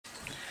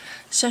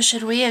So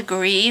should we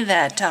agree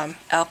that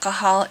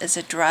alcohol is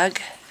a drug?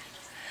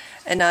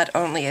 And not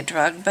only a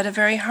drug, but a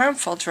very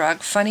harmful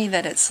drug. Funny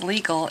that it's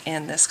legal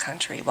in this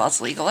country. Well, it's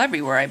legal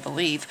everywhere, I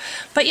believe.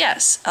 But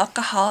yes,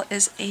 alcohol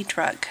is a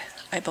drug.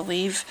 I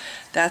believe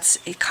that's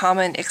a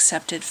common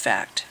accepted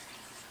fact.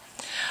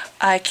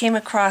 I came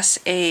across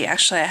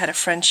actually I had a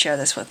friend share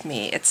this with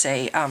me. It's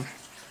a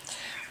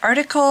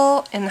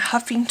article in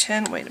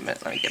Huffington. Wait a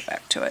minute, let me get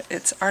back to it.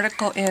 It's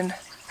article in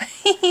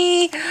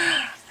I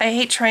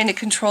hate trying to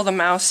control the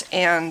mouse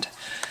and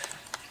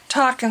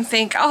talk and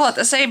think all at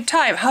the same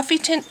time.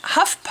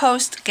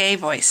 HuffPost Gay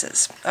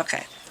Voices.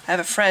 Okay, I have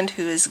a friend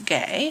who is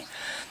gay,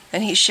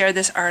 and he shared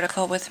this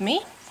article with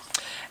me,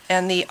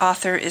 and the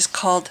author is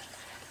called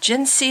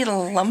Jincey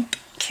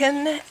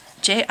Lumpkin,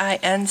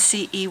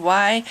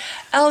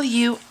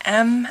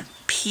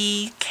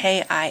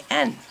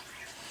 Jinceylumpkin,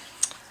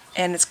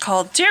 and it's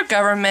called Dear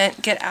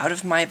Government, Get Out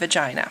of My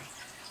Vagina.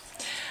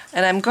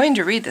 And I'm going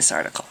to read this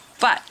article,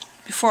 but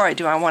before I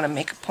do, I want to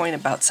make a point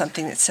about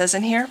something that says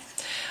in here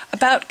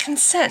about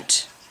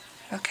consent.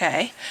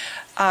 Okay,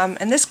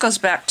 and this goes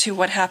back to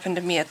what happened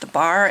to me at the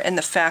bar and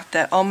the fact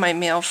that all my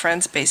male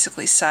friends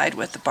basically side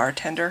with the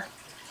bartender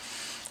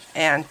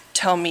and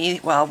tell me,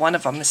 well, one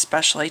of them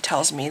especially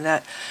tells me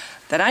that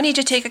I need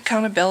to take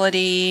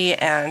accountability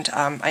and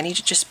I need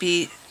to just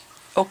be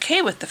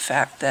okay with the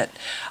fact that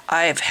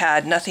I've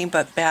had nothing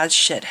but bad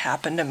shit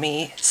happen to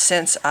me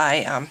since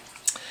I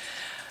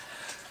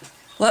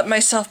let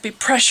myself be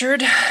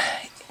pressured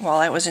while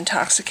I was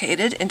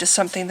intoxicated into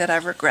something that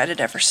I've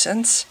regretted ever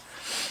since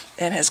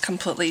and has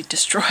completely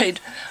destroyed,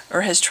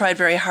 or has tried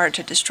very hard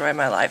to destroy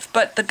my life.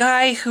 But the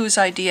guy whose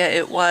idea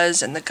it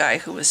was, and the guy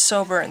who was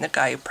sober, and the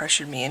guy who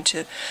pressured me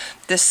into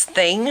this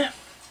thing,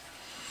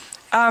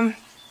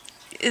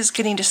 is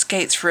getting to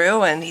skate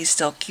through, and he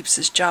still keeps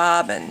his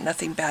job, and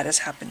nothing bad has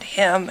happened to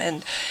him,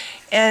 and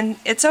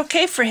it's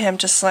okay for him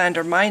to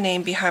slander my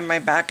name behind my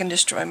back and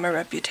destroy my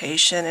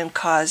reputation and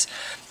cause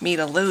me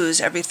to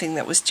lose everything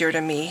that was dear to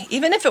me.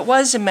 Even if it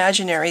was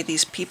imaginary,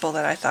 these people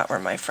that I thought were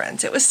my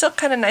friends, it was still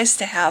kind of nice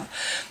to have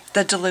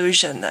the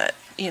delusion that,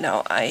 you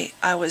know, I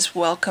was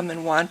welcome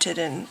and wanted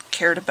and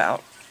cared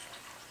about.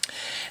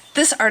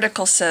 This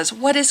article says,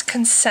 what is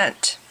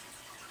consent?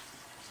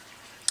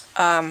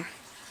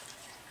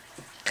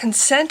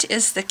 Consent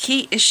is the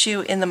key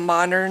issue in the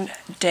modern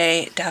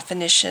day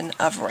definition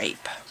of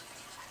rape.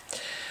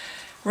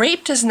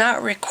 Rape does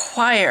not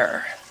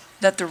require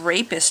that the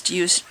rapist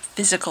use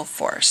physical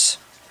force.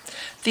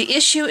 The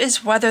issue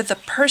is whether the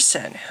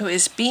person who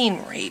is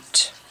being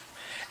raped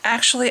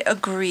actually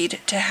agreed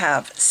to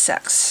have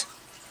sex.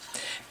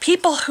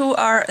 People who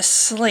are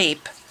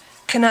asleep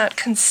cannot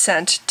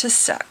consent to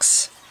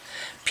sex.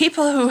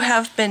 People who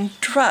have been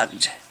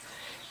drugged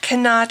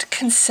cannot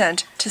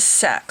consent to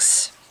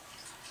sex.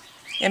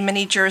 In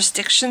many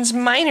jurisdictions,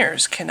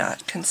 minors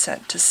cannot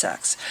consent to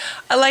sex.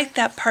 I like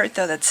that part,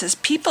 though, that says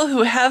people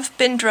who have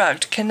been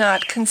drugged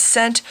cannot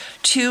consent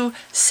to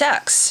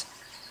sex.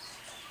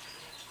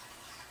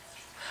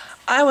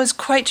 I was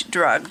quite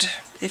drugged,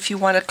 if you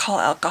want to call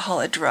alcohol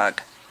a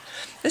drug.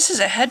 This is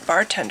a head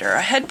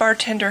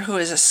bartender who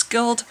is a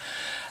skilled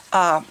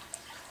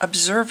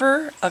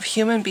observer of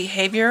human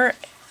behavior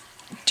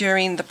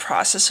during the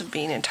process of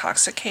being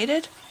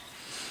intoxicated.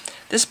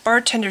 This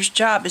bartender's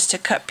job is to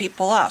cut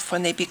people off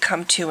when they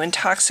become too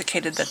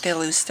intoxicated that they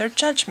lose their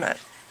judgment.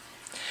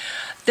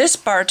 This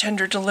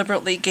bartender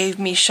deliberately gave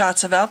me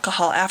shots of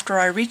alcohol after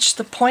I reached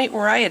the point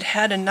where I had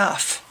had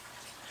enough.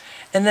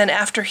 And then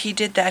after he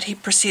did that, he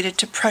proceeded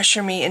to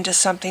pressure me into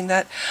something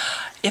that,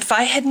 if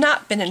I had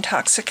not been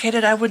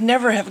intoxicated, I would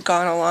never have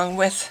gone along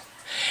with.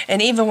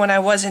 And even when I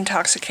was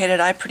intoxicated,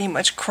 I pretty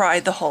much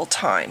cried the whole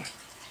time.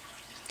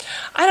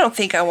 I don't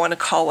think I want to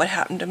call what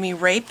happened to me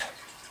rape,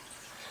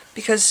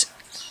 because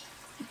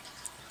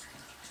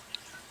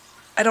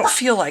I don't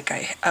feel like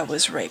I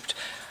was raped.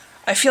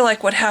 I feel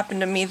like what happened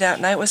to me that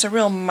night was a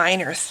real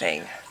minor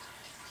thing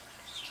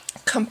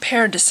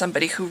compared to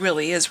somebody who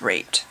really is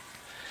raped.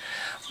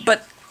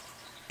 But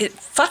it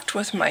fucked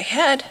with my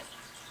head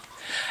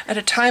at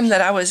a time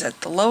that I was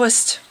at the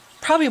lowest,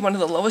 probably one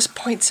of the lowest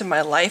points in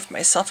my life.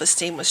 My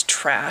self-esteem was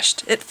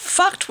trashed. It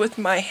fucked with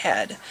my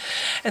head.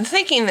 And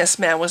thinking this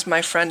man was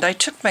my friend, I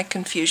took my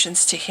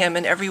confusions to him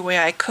in every way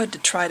I could to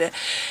try to,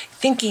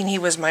 thinking he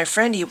was my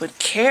friend, he would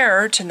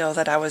care to know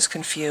that I was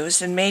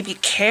confused and maybe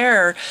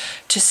care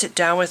to sit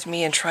down with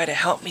me and try to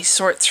help me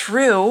sort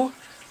through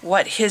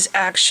what his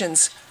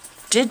actions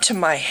did to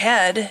my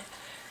head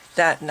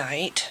that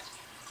night.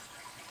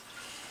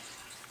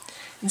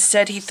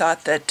 Instead, he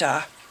thought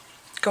that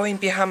going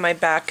behind my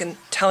back and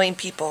telling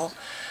people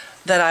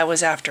that I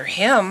was after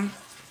him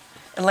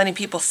and letting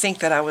people think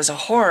that I was a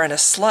whore and a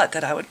slut,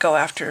 that I would go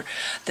after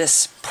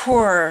this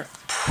poor,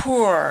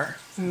 poor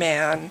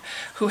man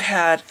who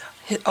had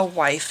a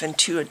wife and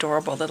two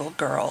adorable little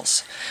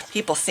girls.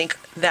 People think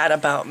that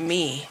about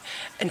me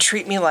and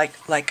treat me like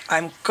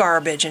I'm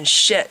garbage and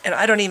shit, and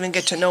I don't even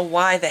get to know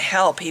why the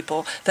hell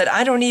people that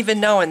I don't even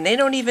know and they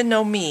don't even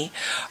know me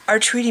are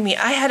treating me.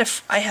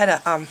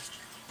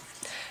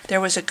 there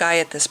was a guy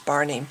at this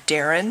bar named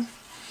Darren.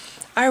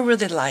 I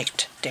really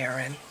liked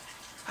Darren.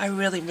 I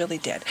really, really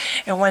did.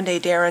 And one day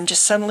Darren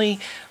just suddenly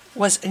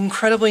was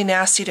incredibly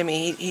nasty to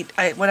me.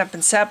 I went up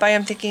and sat by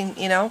him thinking,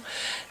 you know,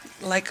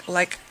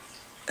 like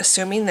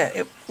assuming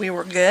that we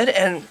were good,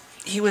 and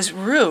he was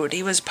rude.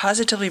 He was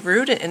positively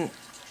rude, and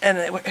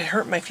it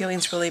hurt my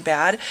feelings really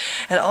bad.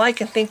 And all I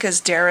can think is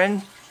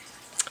Darren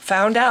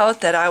found out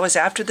that I was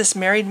after this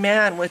married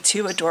man with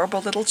 2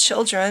 adorable little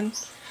children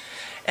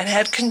and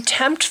had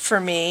contempt for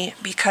me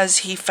because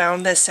he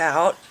found this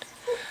out.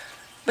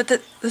 But the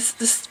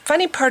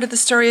funny part of the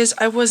story is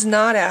I was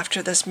not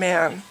after this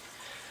man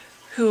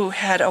who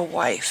had a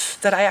wife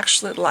that I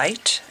actually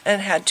liked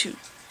and had 2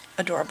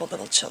 adorable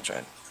little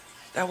children.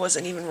 I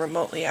wasn't even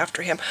remotely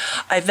after him.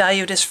 I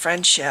valued his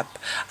friendship.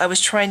 I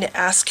was trying to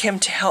ask him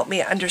to help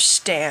me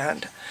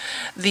understand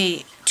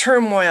the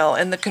turmoil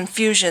and the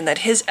confusion that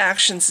his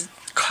actions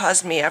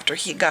caused me after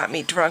he got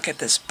me drunk at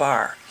this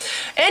bar.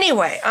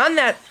 Anyway, on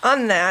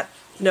that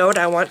note,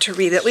 I want to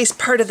read at least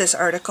part of this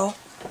article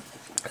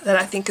that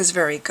I think is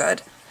very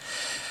good,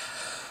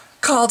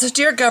 called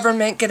 "Dear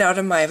Government, Get Out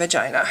of My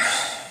Vagina."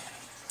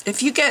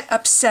 If you get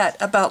upset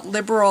about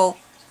liberal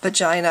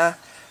vagina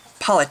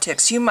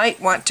politics, you might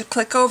want to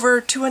click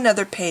over to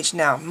another page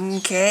now,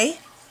 okay?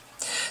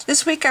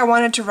 This week I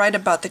wanted to write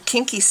about the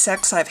kinky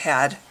sex I've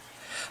had.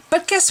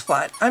 But guess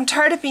what? I'm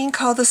tired of being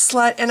called a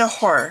slut and a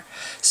whore,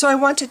 so I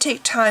want to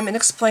take time and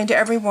explain to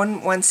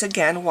everyone once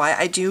again why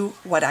I do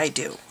what I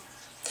do.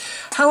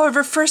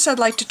 However, first I'd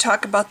like to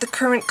talk about the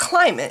current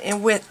climate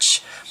in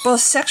which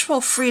both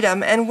sexual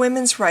freedom and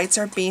women's rights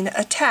are being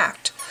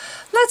attacked.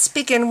 Let's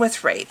begin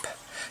with rape.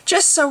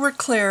 Just so we're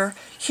clear,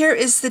 here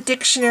is the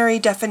dictionary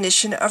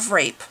definition of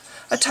rape: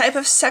 a type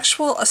of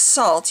sexual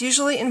assault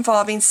usually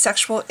involving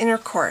sexual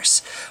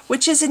intercourse,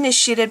 which is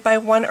initiated by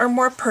one or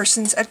more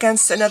persons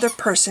against another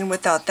person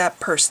without that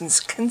person's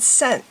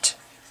consent.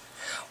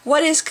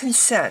 What is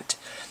consent?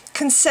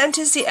 Consent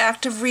is the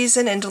act of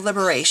reason and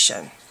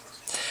deliberation.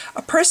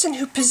 A person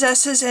who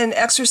possesses and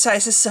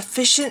exercises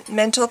sufficient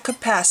mental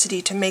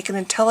capacity to make an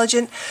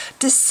intelligent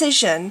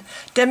decision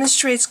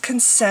demonstrates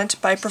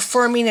consent by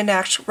performing an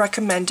act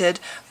recommended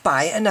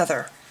by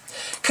another.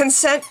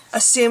 Consent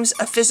assumes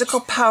a physical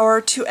power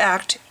to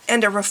act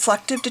and a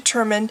reflective,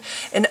 determined,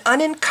 and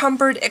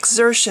unencumbered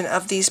exertion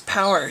of these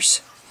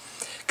powers.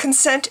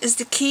 Consent is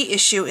the key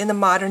issue in the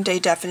modern-day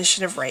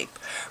definition of rape.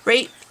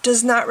 Rape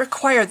does not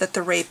require that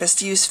the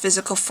rapist use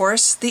physical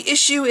force. The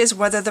issue is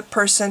whether the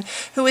person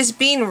who is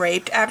being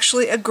raped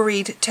actually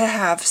agreed to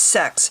have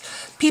sex.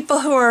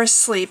 People who are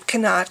asleep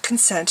cannot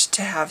consent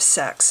to have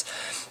sex.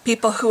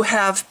 People who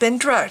have been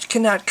drugged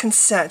cannot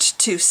consent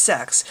to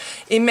sex.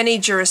 In many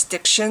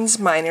jurisdictions,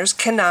 minors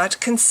cannot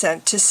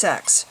consent to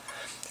sex.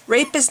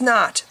 Rape is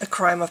not a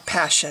crime of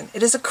passion.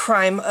 It is a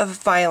crime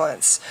of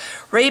violence.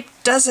 Rape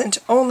doesn't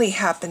only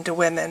happen to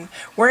women.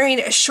 Wearing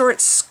a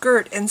short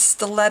skirt and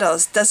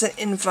stilettos doesn't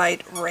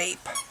invite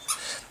rape.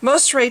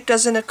 Most rape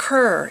doesn't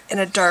occur in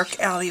a dark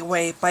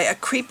alleyway by a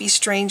creepy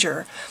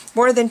stranger.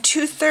 More than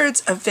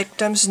 2/3 of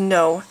victims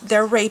know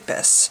they're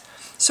rapists.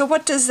 So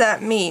what does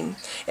that mean?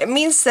 It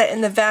means that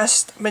in the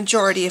vast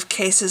majority of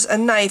cases, a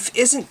knife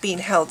isn't being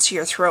held to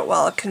your throat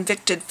while a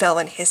convicted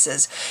felon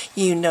hisses,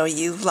 "You know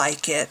you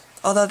like it,"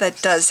 although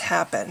that does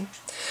happen.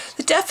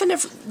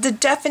 The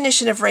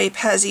definition of rape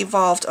has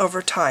evolved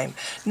over time.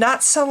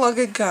 Not so long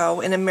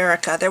ago in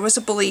America, there was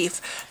a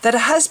belief that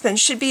a husband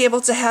should be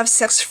able to have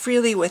sex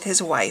freely with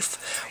his wife,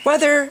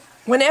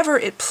 whenever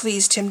it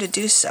pleased him to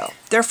do so.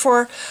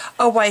 Therefore,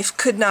 a wife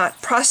could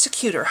not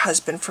prosecute her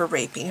husband for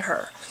raping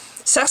her.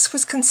 Sex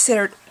was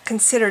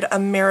considered a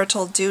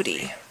marital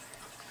duty.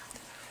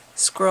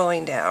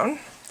 Scrolling down.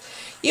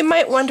 You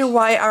might wonder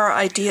why our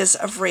ideas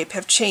of rape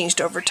have changed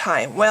over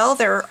time. Well,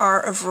 there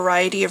are a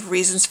variety of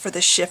reasons for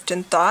the shift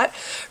in thought.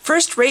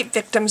 First, rape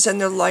victims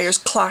and their lawyers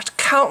clocked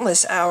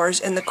countless hours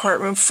in the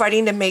courtroom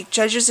fighting to make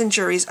judges and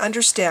juries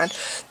understand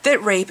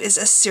that rape is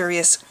a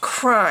serious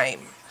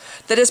crime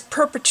that is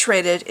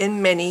perpetrated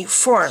in many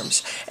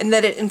forms, and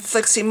that it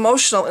inflicts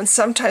emotional and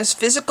sometimes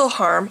physical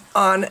harm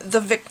on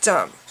the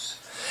victim,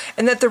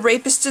 and that the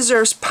rapist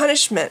deserves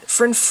punishment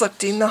for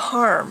inflicting the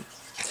harm.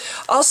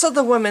 Also,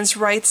 the women's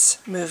rights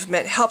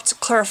movement helped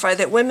clarify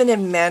that women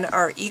and men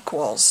are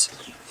equals,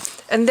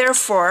 and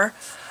therefore,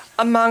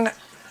 among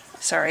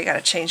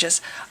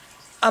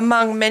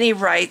many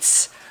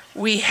rights,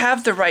 we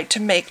have the right to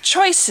make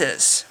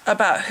choices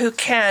about who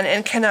can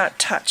and cannot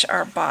touch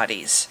our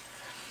bodies.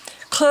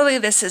 Clearly,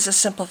 this is a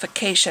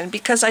simplification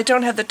because I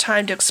don't have the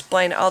time to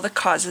explain all the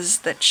causes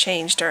that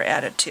changed our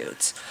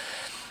attitudes.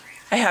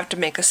 I have to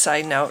make a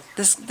side note.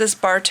 This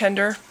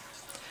bartender,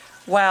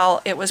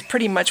 while it was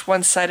pretty much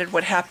one-sided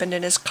what happened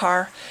in his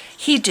car,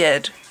 he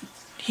did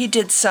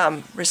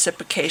some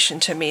reciprocation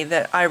to me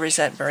that I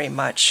resent very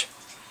much.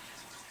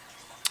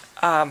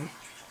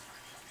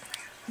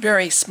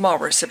 Very small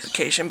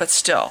reciprocation, but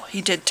still,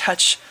 he did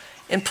touch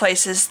in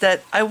places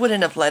that I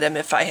wouldn't have let him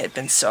if I had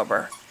been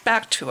sober.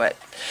 Back to it.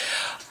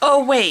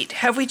 Oh wait,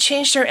 have we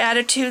changed our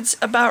attitudes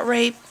about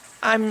rape?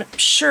 I'm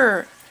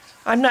sure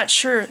I'm not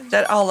sure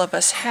that all of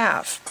us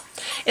have.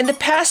 In the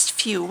past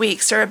few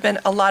weeks, there have been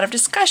a lot of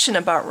discussion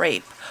about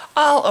rape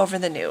all over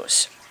the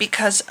news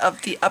because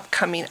of the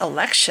upcoming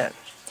election.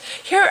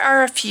 Here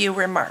are a few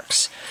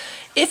remarks.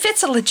 If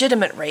it's a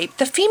legitimate rape,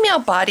 the female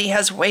body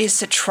has ways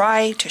to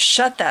try to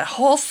shut that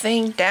whole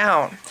thing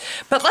down.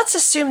 But let's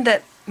assume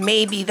that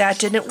maybe that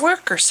didn't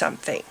work or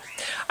something.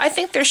 I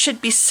think there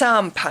should be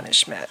some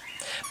punishment.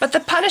 But the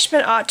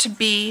punishment ought to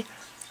be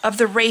of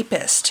the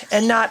rapist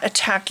and not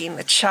attacking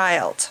the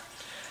child.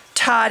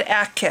 Todd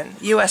Akin,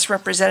 U.S.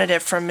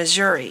 Representative from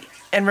Missouri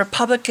and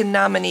Republican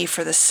nominee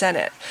for the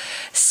Senate,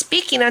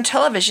 speaking on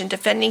television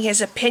defending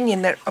his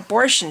opinion that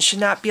abortion should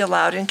not be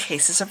allowed in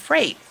cases of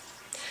rape.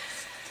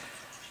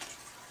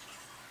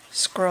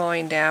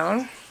 Scrolling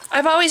down.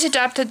 I've always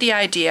adopted the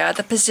idea,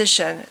 the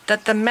position,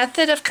 that the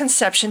method of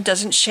conception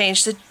doesn't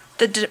change the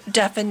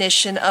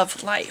definition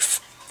of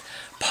life.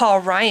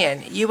 Paul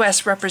Ryan,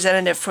 U.S.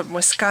 Representative from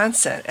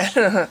Wisconsin,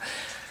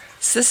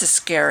 so this is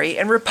scary,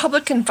 and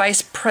Republican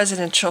vice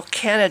presidential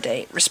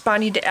candidate,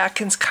 responding to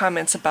Atkins'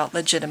 comments about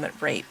legitimate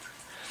rape.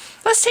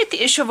 Let's take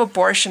the issue of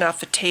abortion off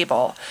the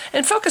table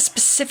and focus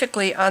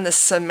specifically on the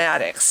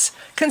semantics.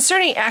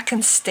 Concerning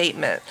Atkins'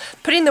 statement,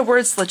 putting the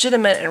words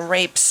legitimate and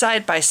rape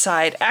side by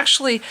side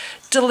actually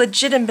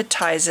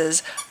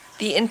delegitimizes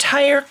the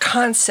entire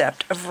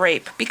concept of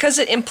rape because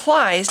it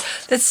implies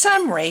that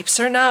some rapes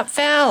are not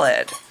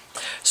valid.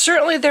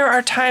 Certainly there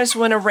are times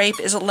when a rape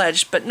is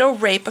alleged, but no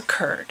rape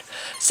occurred.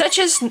 Such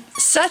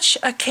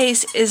a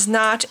case is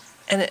not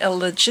an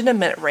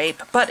illegitimate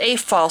rape, but a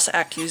false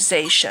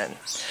accusation.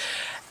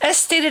 As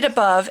stated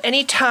above,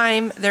 any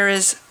time there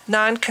is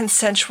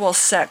non-consensual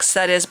sex,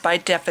 that is, by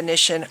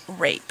definition,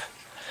 rape.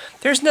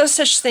 There's no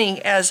such thing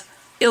as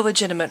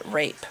illegitimate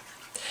rape.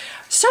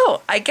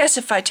 So, I guess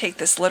if I take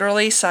this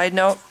literally, side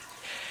note,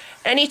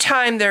 any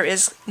time there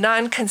is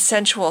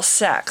non-consensual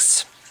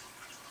sex,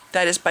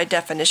 that is by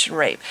definition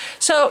rape.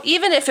 So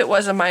even if it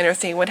was a minor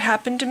thing, what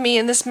happened to me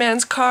in this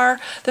man's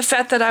car, the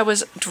fact that I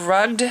was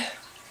drugged, ...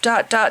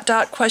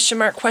 question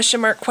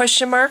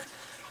mark,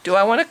 do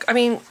I want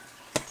to,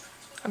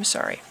 I'm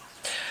sorry.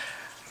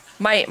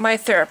 My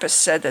therapist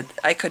said that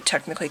I could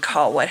technically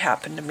call what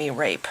happened to me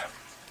rape,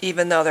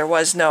 even though there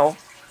was no.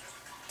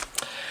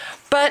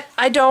 But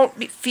I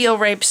don't feel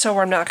raped, so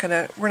we're not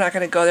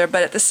gonna go there.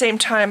 But at the same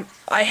time,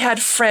 I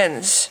had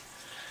friends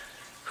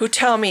who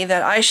tell me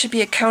that I should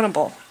be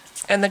accountable.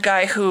 And the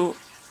guy who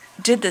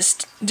did this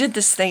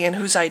thing and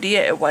whose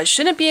idea it was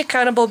shouldn't be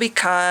accountable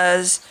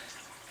because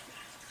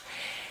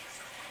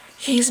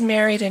he's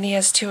married and he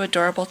has 2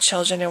 adorable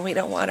children, and we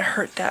don't want to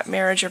hurt that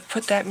marriage or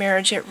put that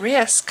marriage at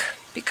risk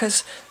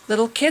because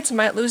little kids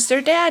might lose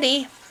their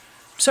daddy.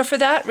 So for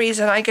that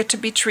reason, I get to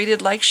be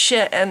treated like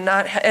shit and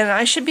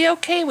I should be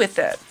okay with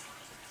it.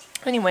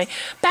 Anyway,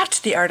 back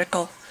to the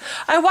article.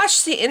 I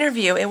watched the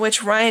interview in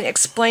which Ryan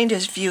explained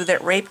his view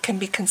that rape can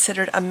be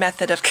considered a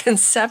method of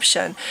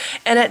conception,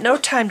 and at no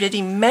time did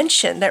he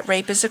mention that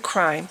rape is a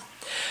crime.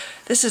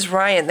 This is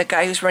Ryan, the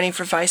guy who's running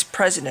for vice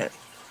president.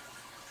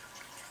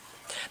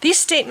 These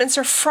statements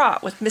are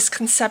fraught with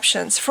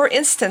misconceptions. For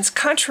instance,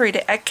 contrary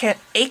to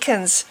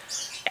Atkins,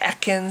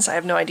 I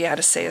have no idea how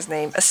to say his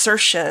name,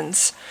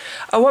 assertions,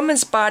 a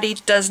woman's body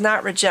does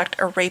not reject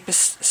a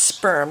rapist's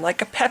sperm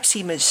like a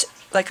Pepsi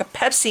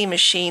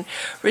machine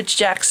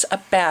rejects a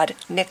bad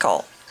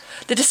nickel.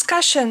 The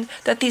discussion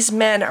that these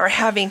men are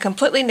having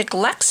completely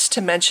neglects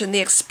to mention the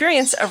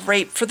experience of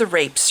rape for the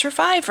rape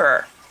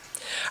survivor.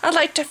 I'd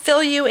like to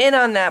fill you in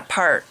on that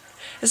part.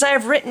 As I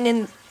have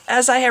written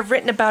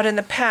about in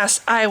the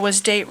past, I was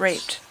date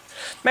raped.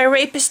 My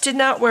rapist did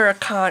not wear a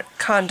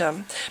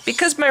condom.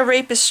 Because my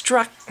rapist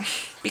stuck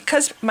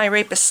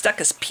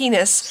his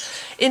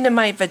penis into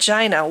my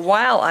vagina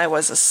while I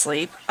was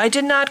asleep, I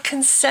did not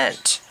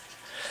consent.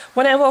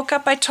 When I woke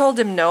up, I told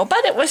him no,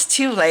 but it was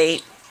too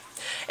late.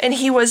 And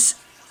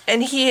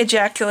he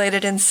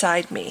ejaculated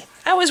inside me.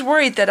 I was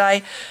worried that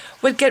I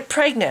would get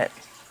pregnant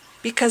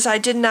because I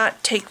did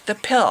not take the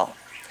pill.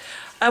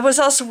 I was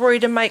also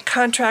worried I might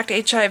contract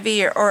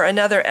HIV or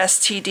another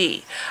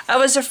STD. I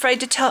was afraid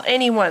to tell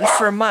anyone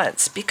for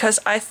months because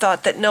I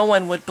thought that no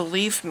one would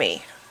believe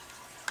me.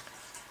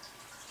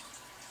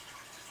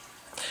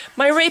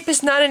 My rape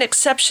is not an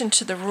exception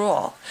to the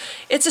rule.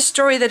 It's a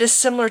story that is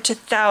similar to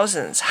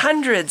thousands,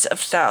 hundreds of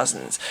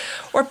thousands,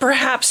 or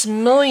perhaps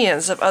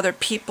millions of other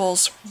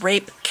people's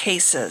rape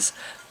cases.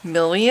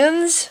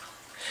 Millions?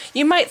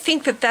 You might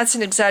think that that's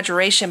an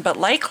exaggeration, but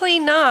likely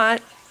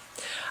not.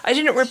 I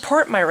didn't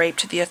report my rape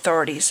to the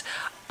authorities.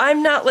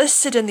 I'm not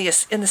listed in the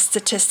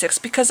statistics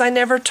because I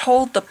never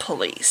told the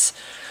police.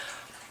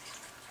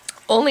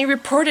 Only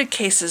reported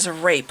cases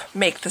of rape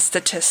make the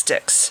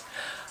statistics.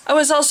 I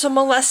was also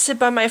molested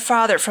by my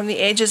father from the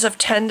ages of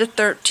 10 to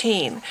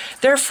 13.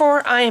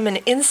 Therefore, I am an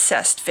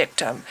incest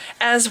victim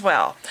as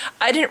well.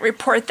 I didn't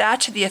report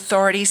that to the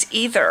authorities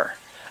either.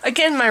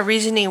 Again, my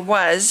reasoning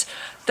was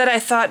that I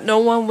thought no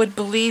one would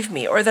believe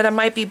me or that I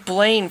might be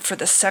blamed for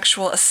the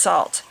sexual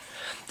assault.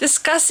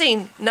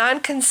 Discussing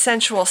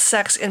non-consensual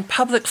sex in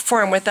public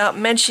forum without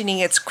mentioning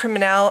its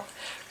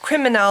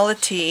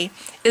criminality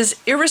is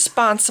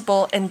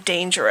irresponsible and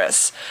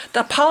dangerous.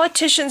 The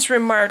politician's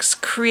remarks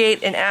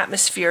create an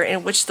atmosphere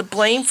in which the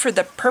blame for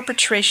the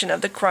perpetration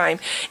of the crime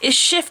is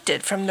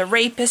shifted from the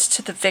rapist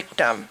to the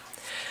victim.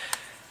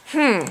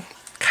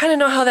 Kind of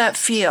know how that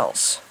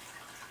feels.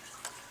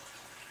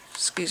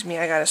 Excuse me,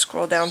 I gotta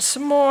scroll down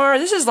some more.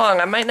 This is long,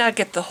 I might not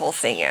get the whole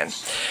thing in.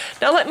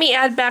 Now let me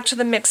add back to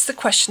the mix the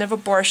question of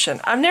abortion.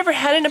 I've never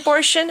had an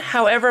abortion,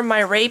 however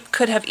my rape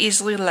could have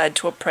easily led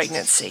to a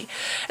pregnancy.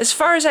 As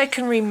far as I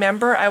can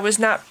remember, I was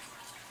not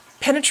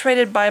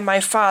penetrated by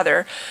my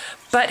father,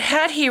 but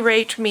had he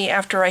raped me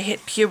after I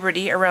hit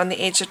puberty around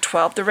the age of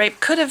 12, the rape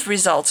could have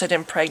resulted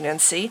in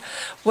pregnancy.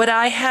 Would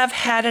I have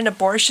had an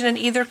abortion in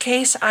either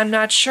case? I'm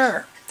not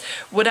sure.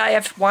 Would I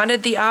have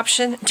wanted the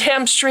option?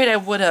 Damn straight I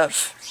would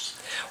have.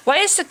 Why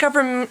is the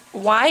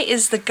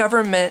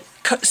government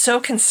so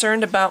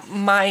concerned about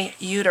my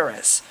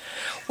uterus?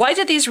 Why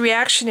do these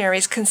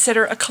reactionaries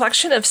consider a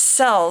collection of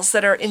cells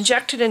that are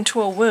injected into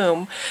a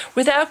womb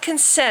without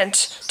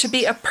consent to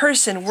be a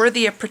person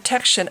worthy of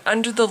protection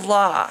under the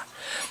law?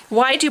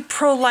 Why do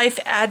pro-life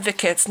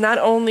advocates not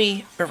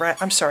apply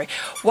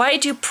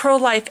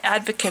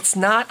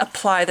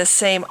the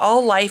same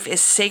all life is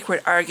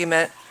sacred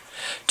argument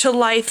to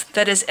life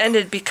that is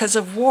ended because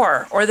of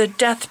war or the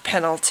death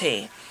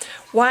penalty?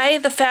 Why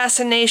the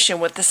fascination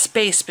with the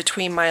space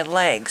between my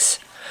legs?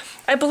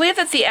 I believe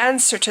that the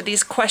answer to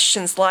these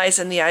questions lies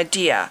in the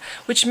idea,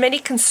 which many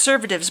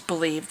conservatives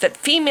believe, that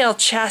female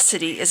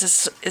chastity is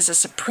a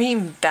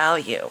supreme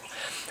value,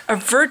 a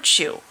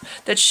virtue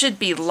that should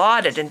be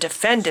lauded and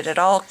defended at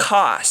all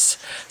costs.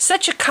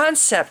 Such a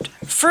concept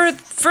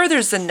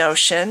furthers the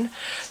notion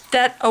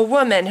that a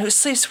woman who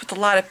sleeps with a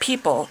lot of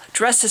people,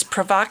 dresses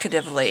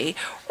provocatively,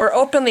 or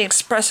openly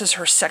expresses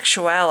her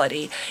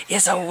sexuality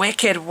is a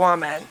wicked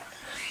woman.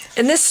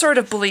 In this sort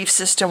of belief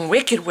system,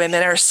 wicked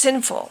women are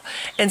sinful,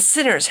 and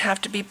sinners have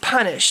to be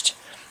punished.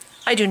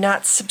 I do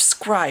not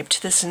subscribe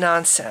to this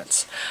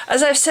nonsense.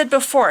 As I've said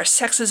before,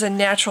 sex is a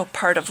natural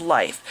part of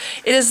life.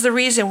 It is the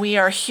reason we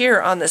are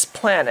here on this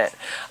planet.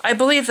 I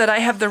believe that I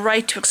have the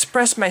right to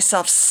express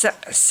myself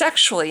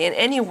sexually in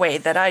any way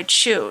that I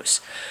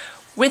choose,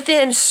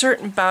 within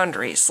certain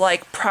boundaries,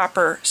 like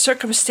proper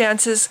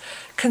circumstances,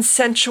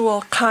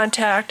 consensual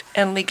contact,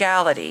 and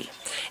legality.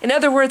 In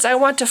other words, I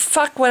want to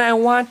fuck when I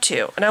want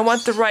to, and I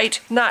want the right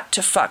not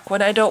to fuck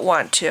when I don't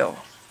want to.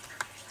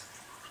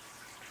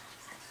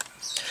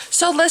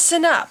 So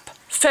listen up,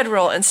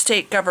 federal and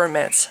state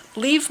governments.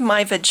 Leave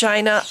my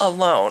vagina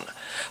alone.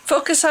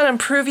 Focus on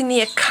improving the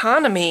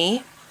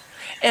economy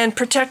and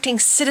protecting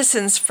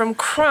citizens from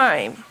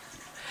crime.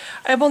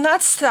 I will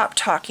not stop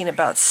talking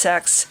about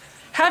sex,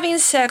 having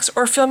sex,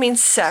 or filming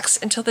sex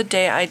until the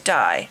day I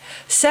die.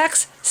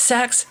 Sex,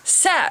 sex,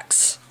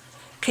 sex.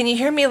 Can you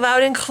hear me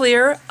loud and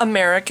clear,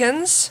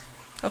 Americans?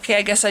 Okay,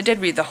 I guess I did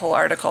read the whole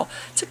article.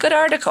 It's a good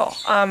article.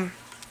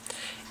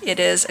 It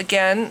is,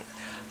 again,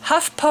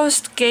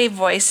 HuffPost Gay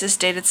Voices,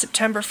 dated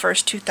September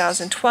 1st,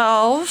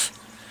 2012.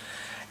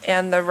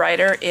 And the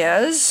writer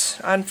is,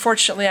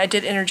 unfortunately, I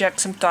did interject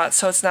some thoughts,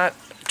 so it's not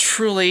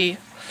truly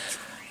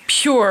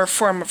pure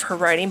form of her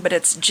writing, but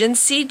it's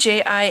Jincey,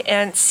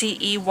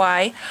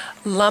 Jincey,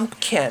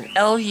 Lumpkin,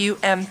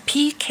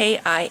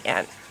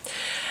 Lumpkin.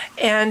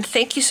 And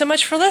thank you so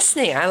much for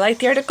listening. I liked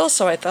the article,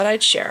 so I thought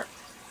I'd share.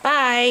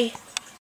 Bye.